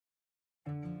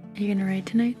You gonna write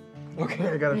tonight? Okay,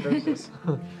 I gotta finish this.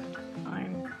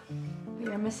 Fine.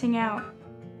 You're missing out.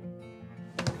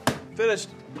 Finished.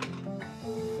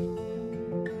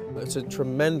 It's a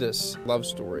tremendous love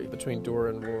story between Dora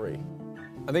and Rory.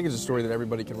 I think it's a story that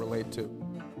everybody can relate to.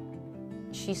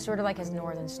 She's sort of like his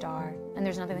northern star, and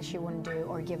there's nothing that she wouldn't do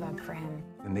or give up for him.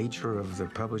 The nature of the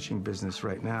publishing business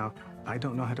right now, I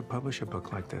don't know how to publish a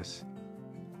book like this.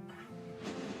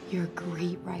 You're a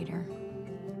great writer.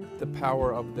 The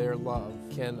power of their love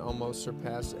can almost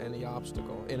surpass any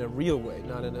obstacle in a real way,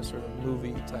 not in a sort of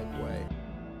movie-type way.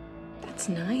 That's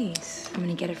nice. I'm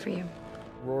gonna get it for you.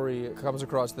 Rory comes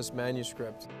across this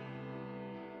manuscript.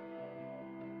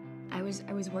 I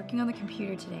was working on the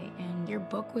computer today, and your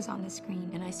book was on the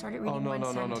screen, and I started reading one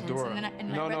sentence, Dora.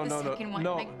 and then I read the second one,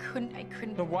 and I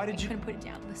couldn't. No, why did you? I couldn't put it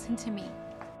down. Listen to me.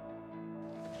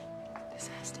 This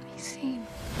has to be seen.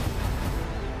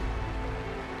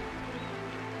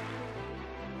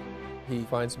 He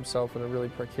finds himself in a really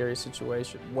precarious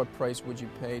situation. What price would you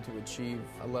pay to achieve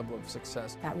a level of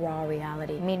success? That raw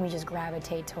reality made me just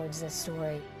gravitate towards this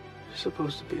story. It's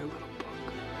supposed to be a little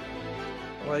book.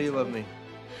 Why do you love me?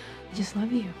 I just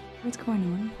love you. What's going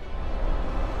on?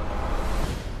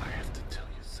 I have to tell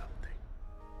you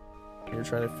something. You're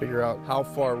trying to figure out how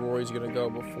far Rory's gonna go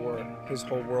before his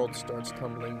whole world starts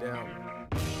tumbling down.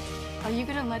 Are you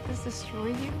gonna let this destroy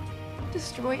you?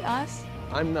 Destroy us?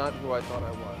 I'm not who I thought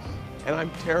I was, and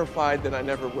I'm terrified that I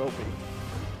never will be.